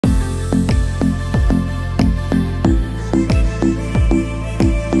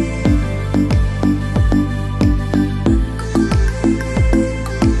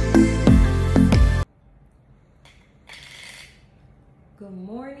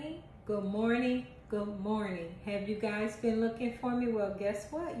morning, good morning, good morning. Have you guys been looking for me? Well, guess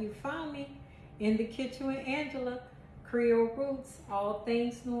what? You found me in the kitchen with Angela. Creole Roots, all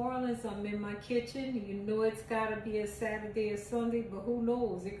things New Orleans. I'm in my kitchen. You know it's gotta be a Saturday or Sunday, but who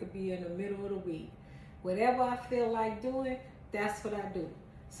knows? It could be in the middle of the week. Whatever I feel like doing, that's what I do.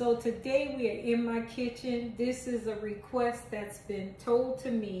 So today we are in my kitchen. This is a request that's been told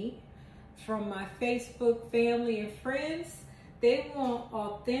to me from my Facebook family and friends. They want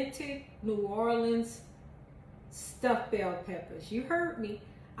authentic New Orleans stuffed bell peppers. You heard me.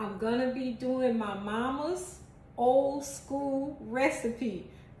 I'm gonna be doing my mama's old school recipe,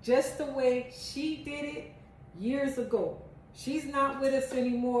 just the way she did it years ago. She's not with us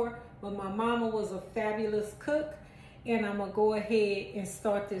anymore, but my mama was a fabulous cook, and I'm gonna go ahead and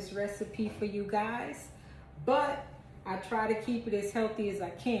start this recipe for you guys. But I try to keep it as healthy as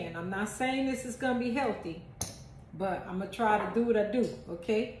I can. I'm not saying this is gonna be healthy, but I'm gonna try to do what I do,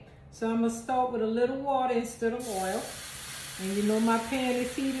 okay? So I'm gonna start with a little water instead of oil. And you know my pan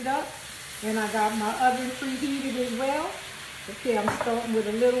is heated up, and I got my oven preheated as well. Okay, I'm starting with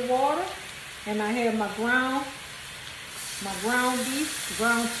a little water, and I have my ground beef,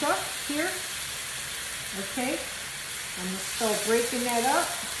 ground chuck here. Okay, I'm gonna start breaking that up.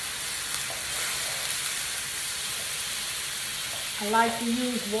 I like to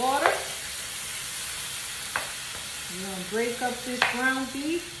use water. I'm gonna break up this ground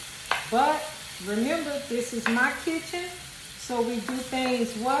beef, but remember, this is my kitchen, so we do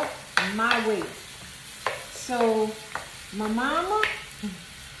things what? My way. So my mama,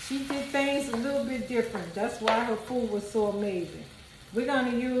 she did things a little bit different. That's why her food was so amazing. We're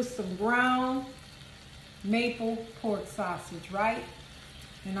gonna use some ground maple pork sausage, right?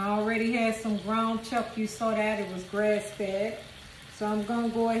 And I already had some ground chuck. You saw that, it was grass fed. So I'm gonna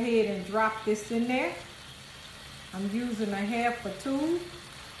go ahead and drop this in there. I'm using a half a tube.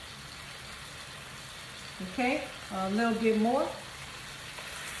 Okay, a little bit more.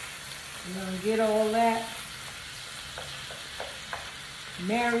 I'm gonna get all that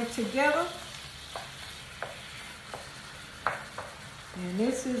married together. And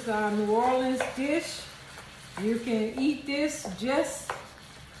this is our New Orleans dish. You can eat this just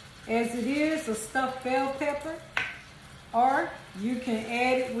as it is, a stuffed bell pepper, or you can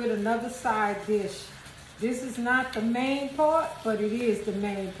add it with another side dish. This is not the main part, but it is the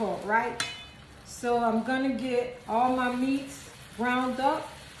main part, right? So I'm gonna get all my meats ground up.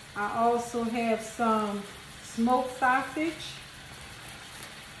 I also have some smoked sausage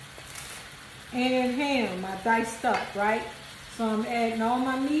and ham, I diced up, right? So I'm adding all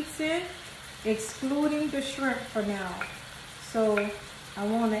my meats in, excluding the shrimp for now. So I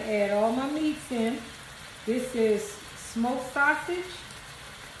want to add all my meats in. This is smoked sausage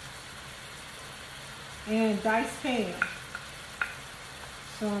and diced ham.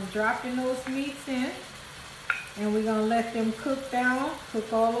 So I'm dropping those meats in, and we're gonna let them cook down,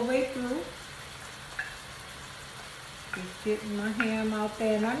 cook all the way through. Just getting my ham out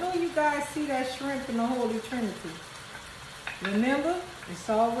there. And I know you guys see that shrimp in the Holy Trinity. Remember, it's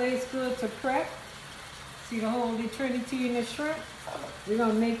always good to prep. See the Holy Trinity in the shrimp? We're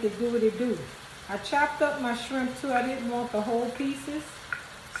gonna make it do what it do. I chopped up my shrimp too. I didn't want the whole pieces.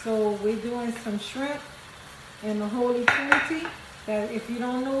 So we're doing some shrimp in the Holy Trinity. That, if you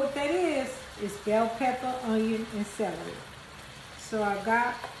don't know what that is, it's bell pepper, onion, and celery. So I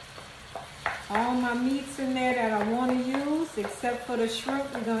got all my meats in there that I want to use, except for the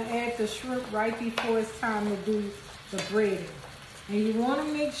shrimp. We're going to add the shrimp right before it's time to do the breading. And you want to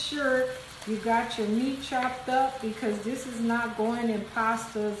make sure you got your meat chopped up, because this is not going in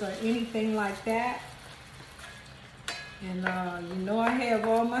pastas or anything like that. And you know I have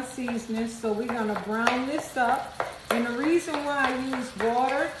all my seasonings, so we're going to brown this up. And the reason why I use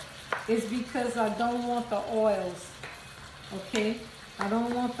water is because I don't want the oils, okay? I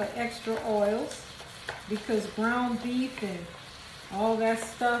don't want the extra oils, because ground beef and all that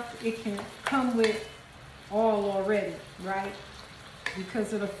stuff, it can come with oil already, right?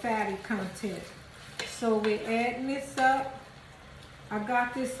 Because of the fatty content. So we're adding this up. I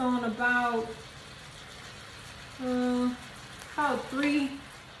got this on about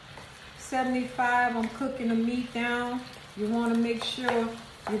 375. I'm cooking the meat down. You want to make sure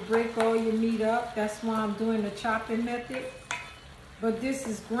you break all your meat up. That's why I'm doing the chopping method. But this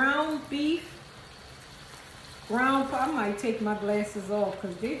is ground beef. I might take my glasses off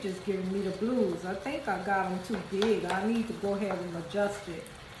because they're just giving me the blues. I think I got them too big. I need to go ahead and adjust it.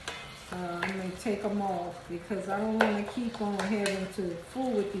 I'm going to take them off because I don't want to keep on having to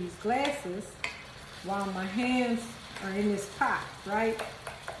fool with these glasses while my hands are in this pot, right?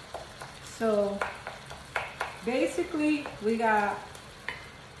 So basically we got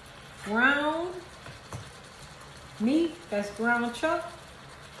ground meat, that's ground chuck.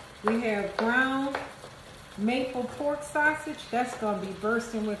 We have ground maple pork sausage. That's going to be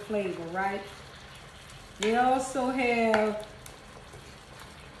bursting with flavor, right? We also have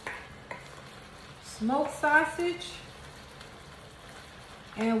smoked sausage.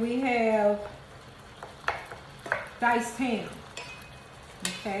 And we have diced ham.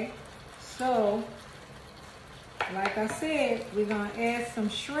 Okay? So, like I said, we're going to add some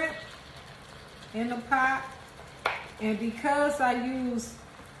shrimp in the pot. And because I use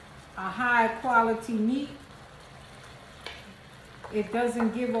a high quality meat, it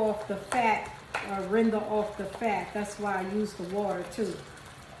doesn't give off the fat or render off the fat. That's why I use the water too.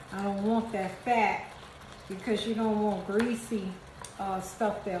 I don't want that fat because you don't want greasy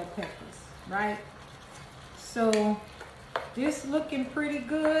stuffed bell peppers, right? So this looking pretty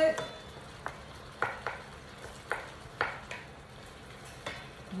good.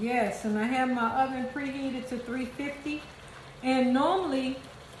 Yes, and I have my oven preheated to 350. And normally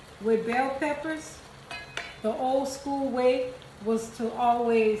with bell peppers, the old school way was to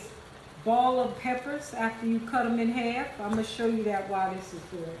always ball up peppers after you cut them in half. I'm going to show you that while this is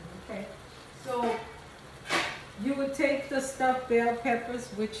doing, okay? So you would take the stuffed bell peppers,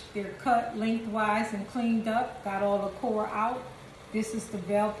 which they're cut lengthwise and cleaned up, got all the core out. This is the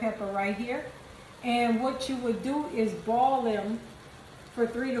bell pepper right here. And what you would do is ball them for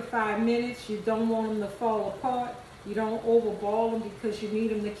 3 to 5 minutes. You don't want them to fall apart. You don't overball them because you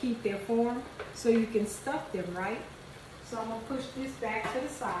need them to keep their form so you can stuff them, right? So I'm going to push this back to the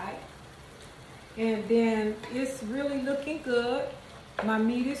side. And then it's really looking good. My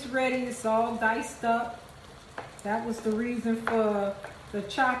meat is ready. It's all diced up. That was the reason for the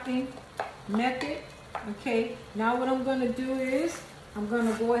chopping method. Okay, now what I'm going to do is I'm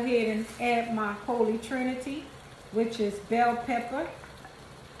going to go ahead and add my Holy Trinity, which is bell pepper,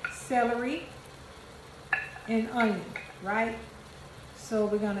 celery, and onion, right? So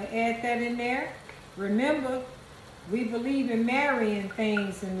we're going to add that in there. Remember, we believe in marrying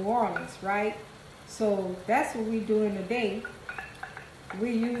things in New Orleans, right? So that's what we're doing today.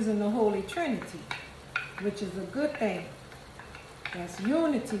 We're using the Holy Trinity, which is a good thing. That's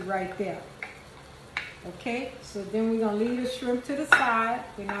unity right there. Okay, so then we're going to leave the shrimp to the side.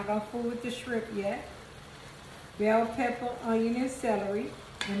 We're not going to fool with the shrimp yet. Bell pepper, onion, and celery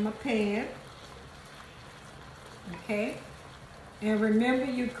in my pan. Okay, and remember,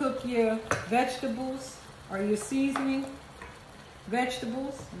 you cook your vegetables or your seasoning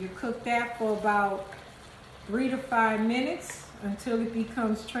vegetables. You cook that for about 3 to 5 minutes until it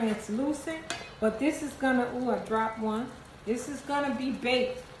becomes translucent. But this is gonna, oh, I dropped one. This is gonna be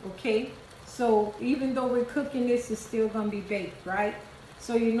baked, okay? So even though we're cooking this, it's still gonna be baked, right?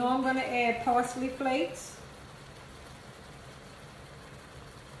 So you know I'm gonna add parsley flakes.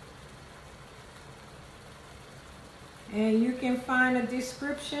 And you can find a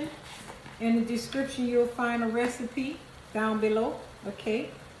description. In the description, you'll find a recipe down below, okay?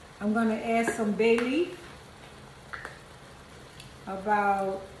 I'm gonna add some bay leaf.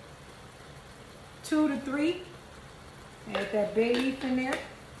 About 2 to 3. Add that bay leaf in there,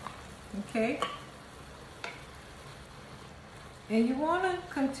 okay? And you wanna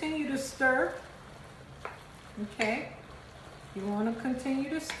continue to stir, okay? You wanna continue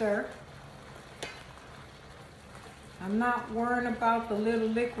to stir. I'm not worrying about the little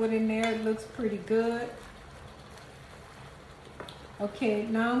liquid in there. It looks pretty good. Okay,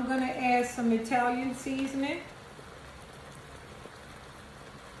 now I'm gonna add some Italian seasoning.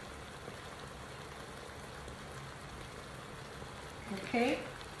 Okay,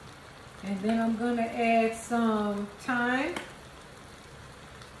 and then I'm gonna add some thyme.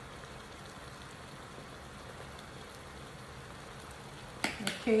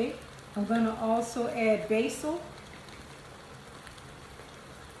 Okay, I'm gonna also add basil.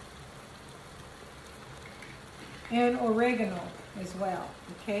 And oregano as well,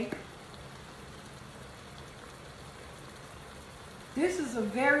 okay? This is a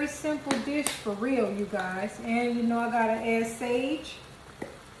very simple dish for real, you guys. And you know I gotta add sage.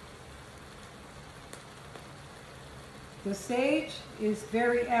 The sage is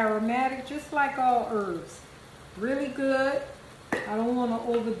very aromatic, just like all herbs. Really good. I don't wanna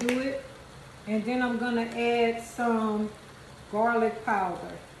overdo it. And then I'm gonna add some garlic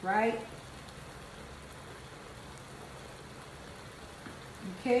powder, right?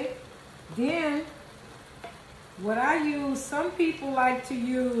 Okay, then what I use, some people like to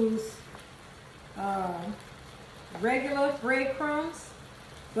use regular breadcrumbs,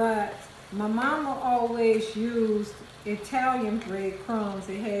 but my mama always used Italian breadcrumbs.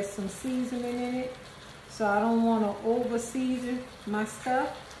 It has some seasoning in it. So I don't want to over season my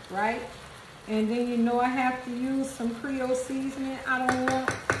stuff, right? And then you know I have to use some Creole seasoning. I don't want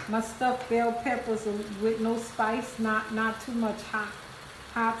my stuffed bell peppers with no spice, not too much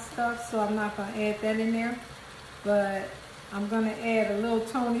hot stuff, so I'm not gonna add that in there. But I'm gonna add a little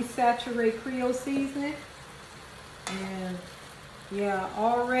Tony Saturate Creole seasoning. And yeah,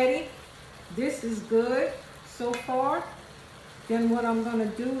 already this is good so far. Then what I'm gonna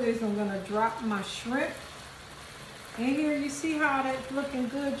do is I'm gonna drop my shrimp. And here you see how that's looking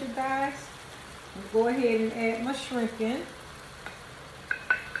good, you guys. I'll go ahead and add my shrimp in.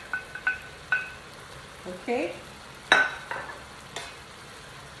 Okay.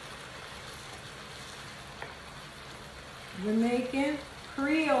 We're making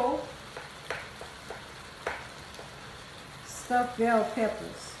Creole stuffed bell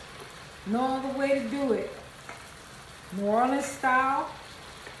peppers. No other way to do it. New Orleans style.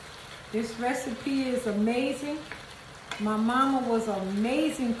 This recipe is amazing. My mama was an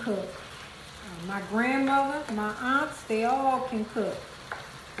amazing cook. My grandmother, my aunts, they all can cook.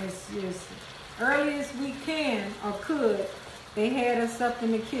 As early as we can or could, they had us up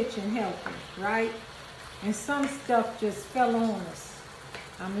in the kitchen helping, right? And some stuff just fell on us.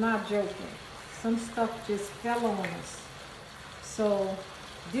 I'm not joking. Some stuff just fell on us. So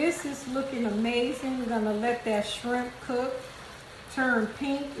this is looking amazing. We're gonna let that shrimp cook, turn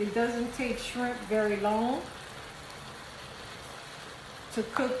pink. It doesn't take shrimp very long to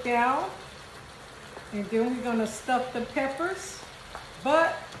cook down. And then we're gonna stuff the peppers.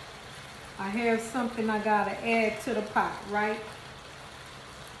 But I have something I gotta add to the pot, right?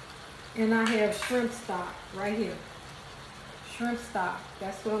 And I have shrimp stock right here. Shrimp stock.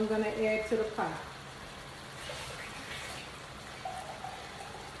 That's what I'm gonna add to the pot.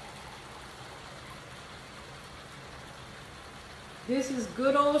 This is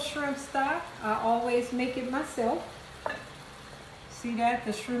good old shrimp stock. I always make it myself. See that?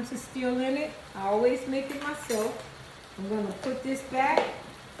 The shrimps are still in it. I always make it myself. I'm gonna put this back.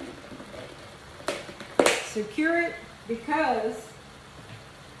 Secure it because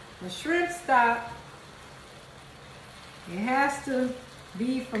the shrimp stock, it has to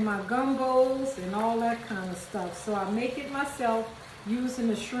be for my gumbos and all that kind of stuff. So I make it myself using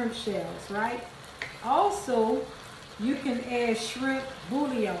the shrimp shells, right? Also, you can add shrimp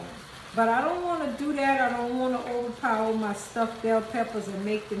bouillon, but I don't want to do that. I don't want to overpower my stuffed bell peppers and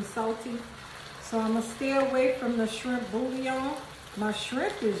make them salty. So I'm gonna stay away from the shrimp bouillon. My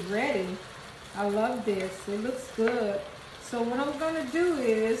shrimp is ready. I love this. It looks good. So what I'm gonna do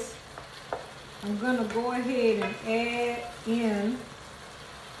is I'm gonna go ahead and add in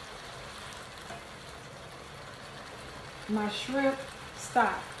my shrimp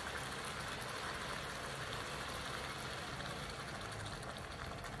stock.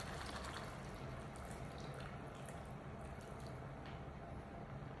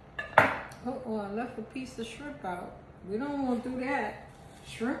 Oh, I left a piece of shrimp out. We don't want to do that.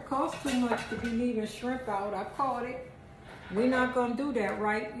 Shrimp costs too much to be leaving shrimp out. I caught it. We're not going to do that,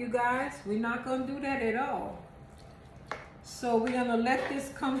 right, you guys? We're not going to do that at all. So we're going to let this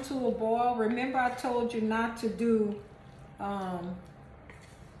come to a boil. Remember I told you not to do, add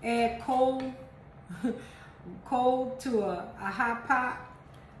cold to a hot pot.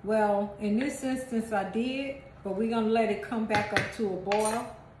 Well, in this instance I did, but we're going to let it come back up to a boil,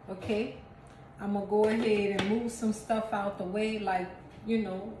 okay? I'm going to go ahead and move some stuff out the way, like, you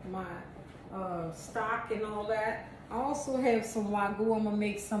know, my stock and all that. I also have some wagyu. I'm going to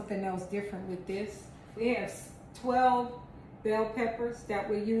make something else different with this. We have 12 bell peppers that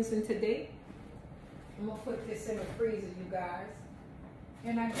we're using today. I'm going to put this in the freezer, you guys.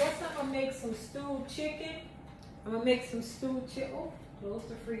 And I guess I'm going to make some stewed chicken. I'm going to make some stewed chicken. Oh, close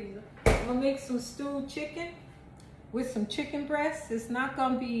the freezer. I'm going to make some stewed chicken with some chicken breasts. It's not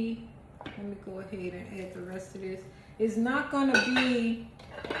going to be, let me go ahead and add the rest of this. It's not going to be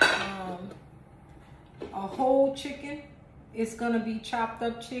a whole chicken. It's going to be chopped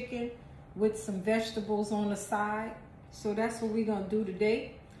up chicken with some vegetables on the side. So that's what we're going to do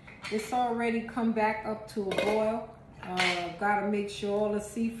today. It's already come back up to a boil. Got to make sure all the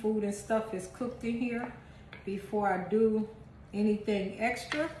seafood and stuff is cooked in here before I do anything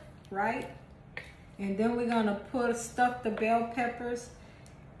extra, right? And then we're going to stuff the bell peppers,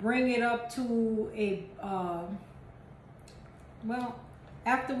 bring it up to a, well,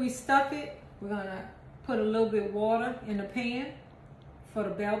 after we stuff it, we're going to put a little bit of water in the pan for the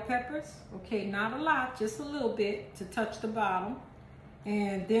bell peppers. Okay, not a lot, just a little bit to touch the bottom.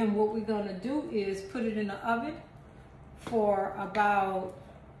 And then what we're going to do is put it in the oven for about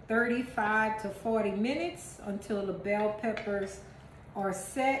 35 to 40 minutes until the bell peppers are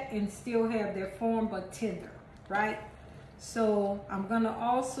set and still have their form but tender, right? So I'm gonna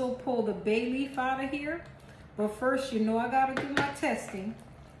also pull the bay leaf out of here. But first, you know I gotta do my testing.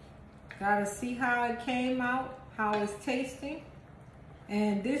 Gotta see how it came out, how it's tasting.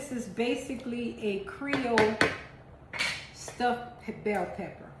 And this is basically a Creole stuffed bell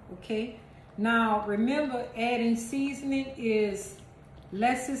pepper, okay? Now, remember, adding seasoning is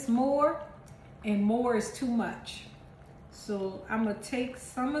less is more, and more is too much. So I'm gonna take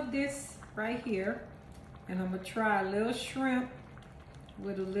some of this right here, and I'm gonna try a little shrimp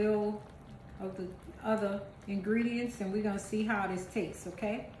with a little of the other ingredients, and we're gonna see how this tastes,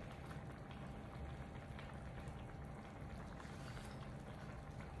 okay?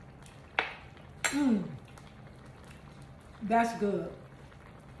 That's good.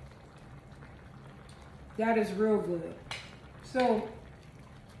 That is real good. So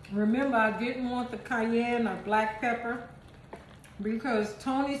remember, I didn't want the cayenne or black pepper because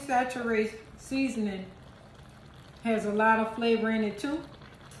Tony Chachere seasoning has a lot of flavor in it too.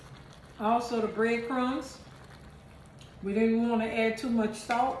 Also the breadcrumbs. We didn't want to add too much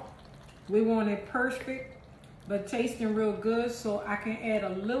salt. We wanted perfect but tasting real good, so I can add a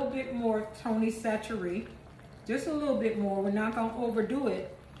little bit more Tony Chachere. Just a little bit more. We're not gonna overdo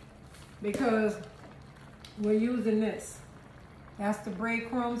it because we're using this. That's the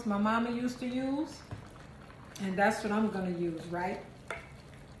breadcrumbs my mama used to use, and that's what I'm gonna use, right?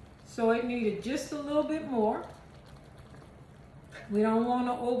 So it needed just a little bit more. We don't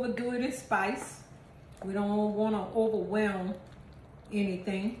wanna overdo it in spice. We don't wanna overwhelm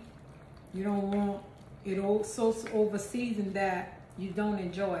anything. You don't want it so over seasoned that you don't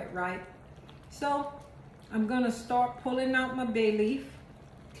enjoy it, right? So I'm gonna start pulling out my bay leaf.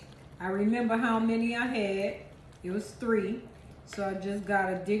 I remember how many I had. It was 3. So I just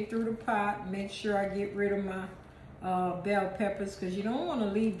gotta dig through the pot, make sure I get rid of my bell peppers, because you don't want to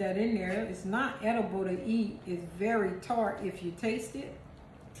leave that in there. It's not edible to eat. It's very tart if you taste it.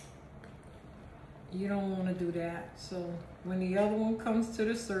 You don't want to do that. So when the other one comes to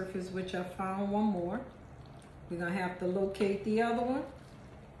the surface, which I found one more, we're gonna have to locate the other one,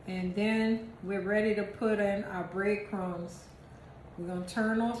 and then we're ready to put in our breadcrumbs. We're gonna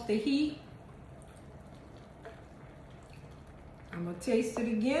turn off the heat. I'm gonna taste it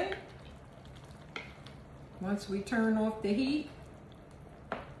again once we turn off the heat,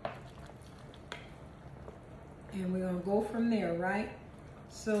 and we're gonna go from there, right?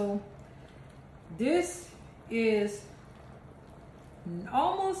 So this is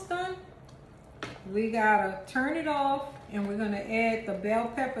almost done. We gotta turn it off, and we're gonna add the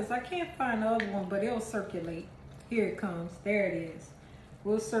bell peppers. I can't find the other one, but it'll circulate. Here it comes. There it is.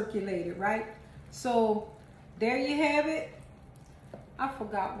 We'll circulate it, right? So there you have it. I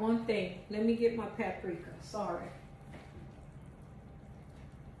forgot one thing. Let me get my paprika. Sorry.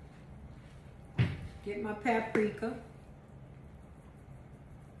 Get my paprika.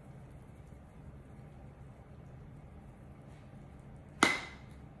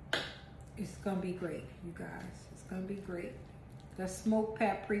 It's gonna be great, you guys. It's gonna be great. That's smoked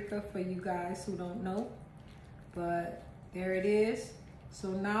paprika for you guys who don't know. But there it is. So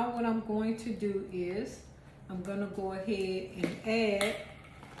now what I'm going to do is I'm gonna go ahead and add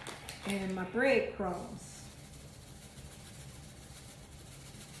in my breadcrumbs.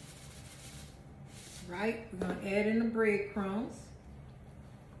 Right? We're gonna add in the breadcrumbs.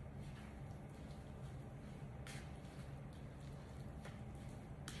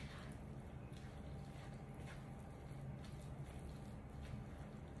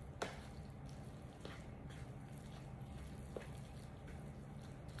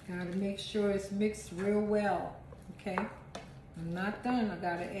 Gotta make sure it's mixed real well, okay? I'm not done, I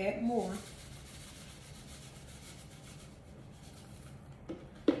gotta add more.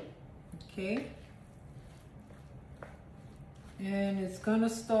 Okay. And it's gonna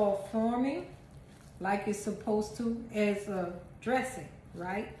start forming like it's supposed to as a dressing,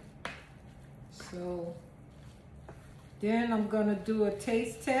 right? So then I'm gonna do a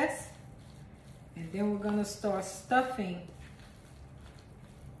taste test, and then we're gonna start stuffing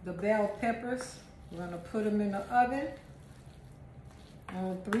the bell peppers. We're gonna put them in the oven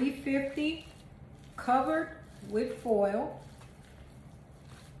on 350, covered with foil.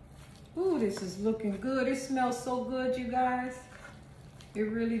 Ooh, this is looking good. It smells so good, you guys. It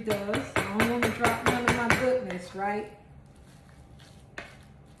really does. I don't want to drop none of my goodness, right?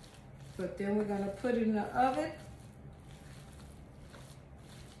 But then we're gonna put it in the oven.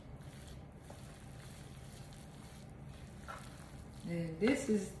 And this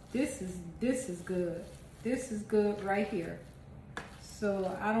is good. This is good right here.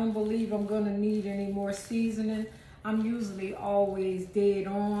 So I don't believe I'm gonna need any more seasoning. I'm usually always dead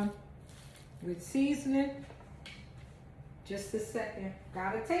on with seasoning. Just a second,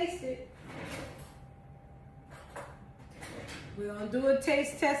 gotta taste it. We're gonna do a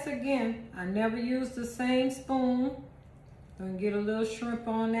taste test again. I never use the same spoon. Gonna get a little shrimp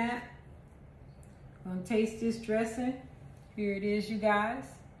on that. Gonna taste this dressing. Here it is, you guys.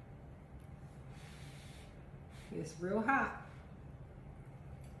 It's real hot.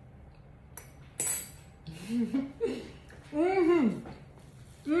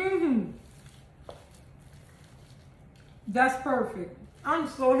 That's perfect. I'm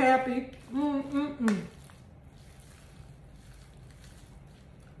so happy.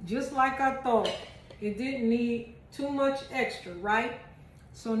 Just like I thought. It didn't need too much extra, right?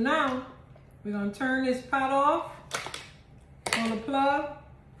 So now we're gonna turn this pot off on the plug.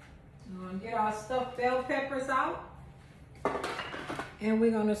 We're gonna get our stuffed bell peppers out. And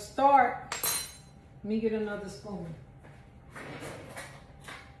we're gonna start. Let me get another spoon.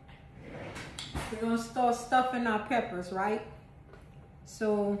 We're gonna start stuffing our peppers, right?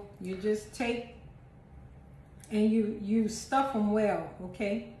 So you just take and you stuff them well,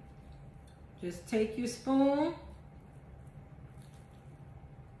 okay? Just take your spoon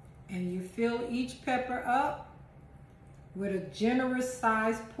and you fill each pepper up with a generous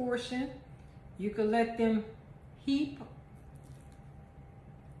sized portion. You could let them heap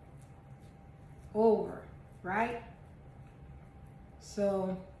over, right?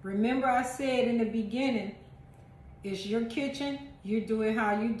 So remember I said in the beginning, it's your kitchen. You do it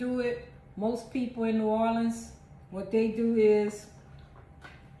how you do it. Most people in New Orleans, what they do is,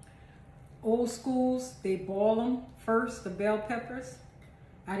 old schools, they boil them first, the bell peppers.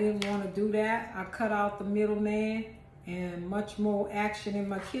 I didn't want to do that. I cut out the middleman and much more action in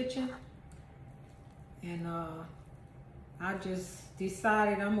my kitchen. And I just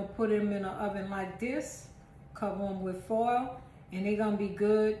decided I'm gonna put them in an oven like this, cover them with foil, and they're gonna be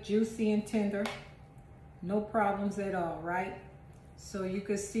good, juicy and tender. No problems at all, right? So you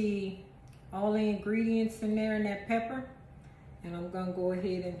can see all the ingredients in there in that pepper. And I'm gonna go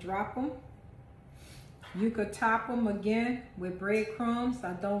ahead and drop them. You could top them again with breadcrumbs.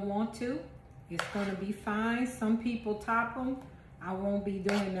 I don't want to. It's gonna be fine. Some people top them. I won't be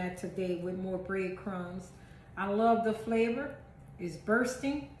doing that today with more breadcrumbs. I love the flavor. It's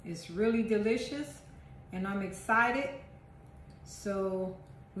bursting. It's really delicious. And I'm excited. So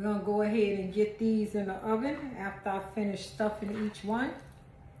we're gonna go ahead and get these in the oven after I finish stuffing each one.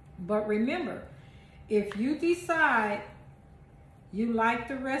 But remember, if you decide you like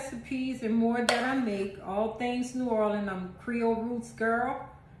the recipes and more that I make, all things New Orleans, I'm a Creole roots girl.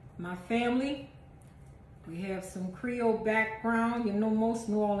 My family, we have some Creole background. You know, most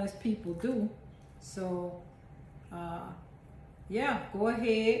New Orleans people do. So, yeah, go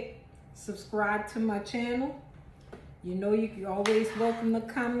ahead, subscribe to my channel. You know, you can always welcome to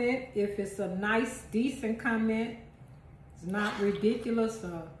comment. If it's a nice, decent comment, it's not ridiculous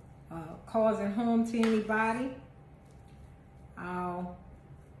or causing harm to anybody, I'll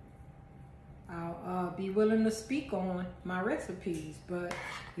be willing to speak on my recipes. But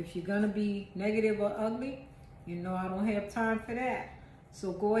if you're gonna be negative or ugly, you know I don't have time for that.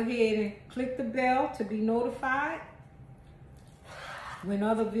 So go ahead and click the bell to be notified when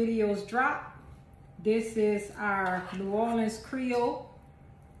other videos drop. This is our New Orleans Creole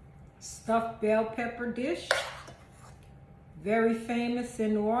stuffed bell pepper dish. Very famous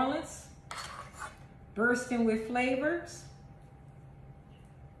in New Orleans. Bursting with flavors.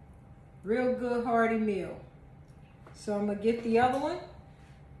 Real good hearty meal. So I'm gonna get the other one.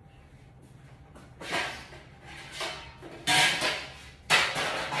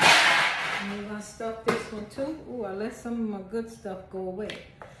 And we're gonna stuff this one too. Ooh, I let some of my good stuff go away.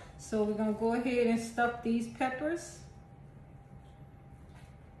 So we're gonna go ahead and stuff these peppers.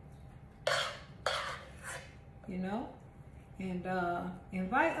 You know, and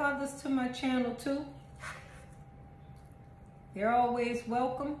invite others to my channel too. They're always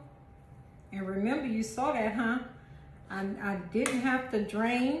welcome. And remember, you saw that, huh? I didn't have to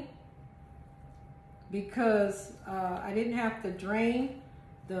drain because I didn't have to drain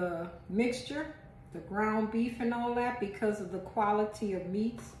the mixture, the ground beef and all that, because of the quality of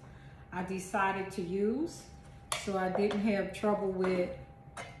meats I decided to use. So I didn't have trouble with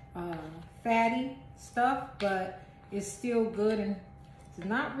fatty stuff, but it's still good and it's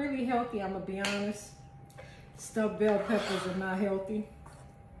not really healthy, I'm gonna be honest. Stuffed bell peppers are not healthy,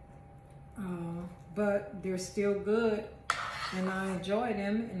 but they're still good and I enjoy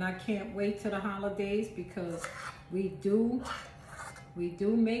them, and I can't wait till the holidays because we do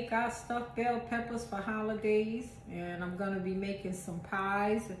make our stuffed bell peppers for holidays, and I'm gonna be making some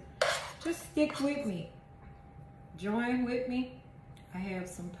pies. Just stick with me. join with me. I have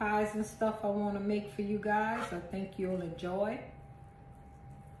some pies and stuff I want to make for you guys. I think you'll enjoy.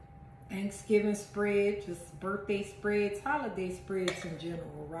 Thanksgiving spread, just birthday spreads, holiday spreads in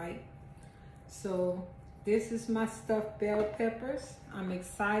general, right? So this is my stuffed bell peppers. I'm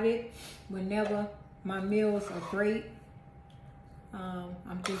excited whenever my meals are great.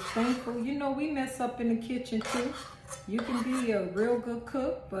 I'm just thankful. You know, we mess up in the kitchen too. You can be a real good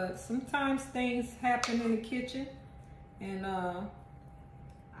cook, but sometimes things happen in the kitchen. And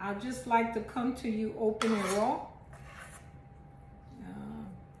I just like to come to you open and raw.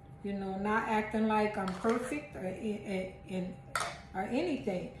 You know, not acting like I'm perfect or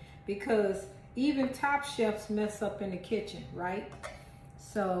anything, because even top chefs mess up in the kitchen, right?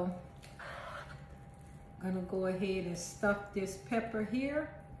 So I'm gonna go ahead and stuff this pepper here.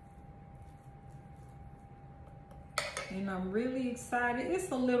 And I'm really excited.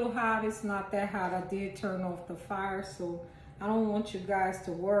 It's a little hot, it's not that hot. I did turn off the fire, so I don't want you guys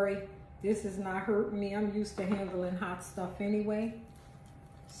to worry. This is not hurting me. I'm used to handling hot stuff anyway.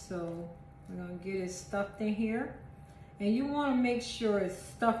 So we're gonna get it stuffed in here. And you wanna make sure it's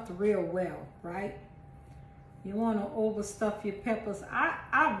stuffed real well, right? You wanna overstuff your peppers.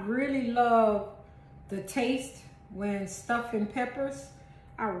 I really love the taste when stuffing peppers.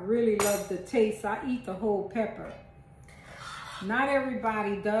 I really love the taste. I eat the whole pepper. Not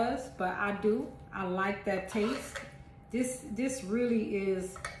everybody does, but I do. I like that taste. This really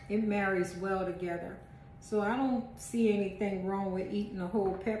is, it marries well together. So I don't see anything wrong with eating a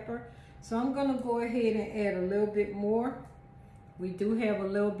whole pepper. So I'm gonna go ahead and add a little bit more. We do have a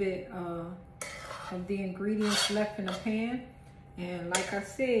little bit of the ingredients left in the pan. And like I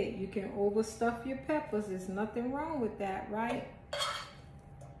said, you can overstuff your peppers. There's nothing wrong with that, right?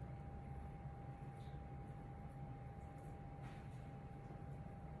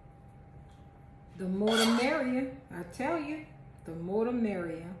 The more the merrier, I tell you, the more the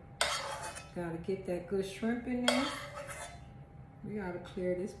merrier. Gotta get that good shrimp in there. We gotta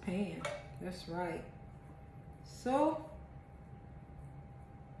clear this pan. That's right. So,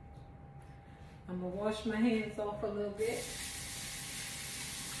 I'm gonna wash my hands off a little bit.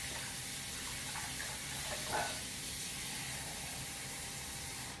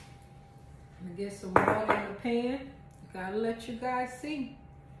 I'm gonna get some water in the pan. Gotta let you guys see.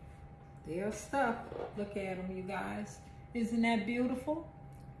 They're stuffed. Look at them, you guys. Isn't that beautiful?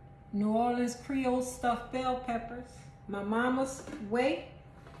 New Orleans Creole stuffed bell peppers. My mama's way.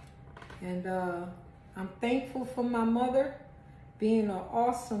 And I'm thankful for my mother being an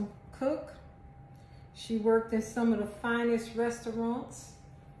awesome cook. She worked in some of the finest restaurants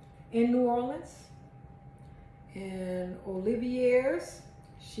in New Orleans. And Olivier's.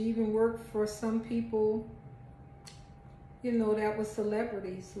 She even worked for some people, you know, that was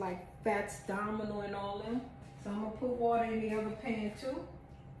celebrities like Fats Domino and all them. So I'm gonna put water in the other pan too.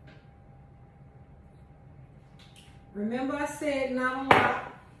 Remember I said not a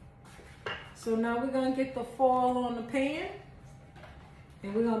lot. So now we're gonna get the foil on the pan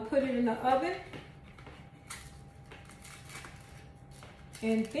and we're gonna put it in the oven.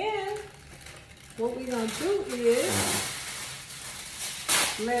 And then what we're gonna do is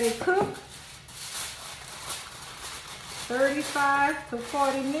let it cook 35 to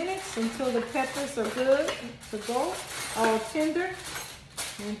 40 minutes until the peppers are good to go, all tender.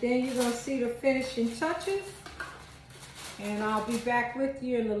 And then you're gonna see the finishing touches. And I'll be back with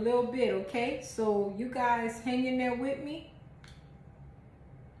you in a little bit, okay? So you guys hang in there with me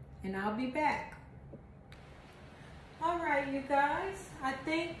and I'll be back. All right, you guys, I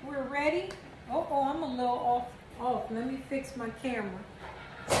think we're ready. Oh, I'm a little off. Let me fix my camera.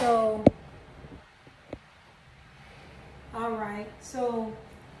 So, all right, so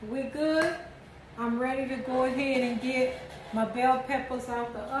we're good. I'm ready to go ahead and get my bell peppers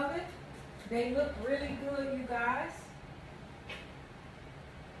out the oven. They look really good, you guys.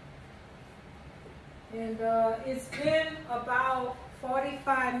 And it's been about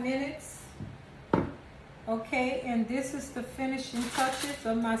 45 minutes. Okay, and this is the finishing touches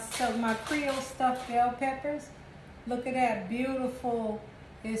of my Creole stuffed bell peppers. Look at that, beautiful.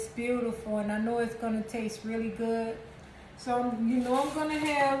 It's beautiful, and I know it's gonna taste really good. So you know I'm gonna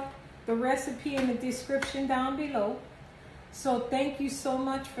have the recipe in the description down below. So thank you so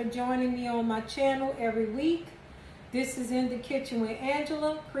much for joining me on my channel every week. This is In the Kitchen with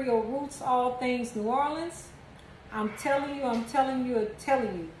Angela, Creole Roots, all things New Orleans. I'm telling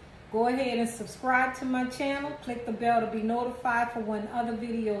you. Go ahead and subscribe to my channel. Click the bell to be notified for when other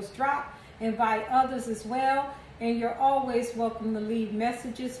videos drop. Invite others as well. And you're always welcome to leave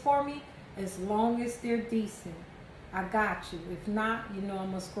messages for me as long as they're decent. I got you. If not, you know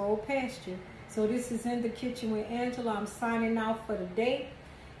I'm going to scroll past you. So this is In the Kitchen with Angela. I'm signing out for the day.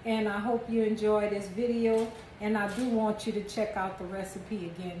 And I hope you enjoy this video. And I do want you to check out the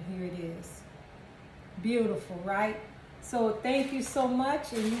recipe again. Here it is. Beautiful, right? So thank you so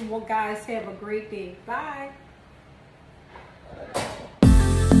much. And you guys have a great day. Bye.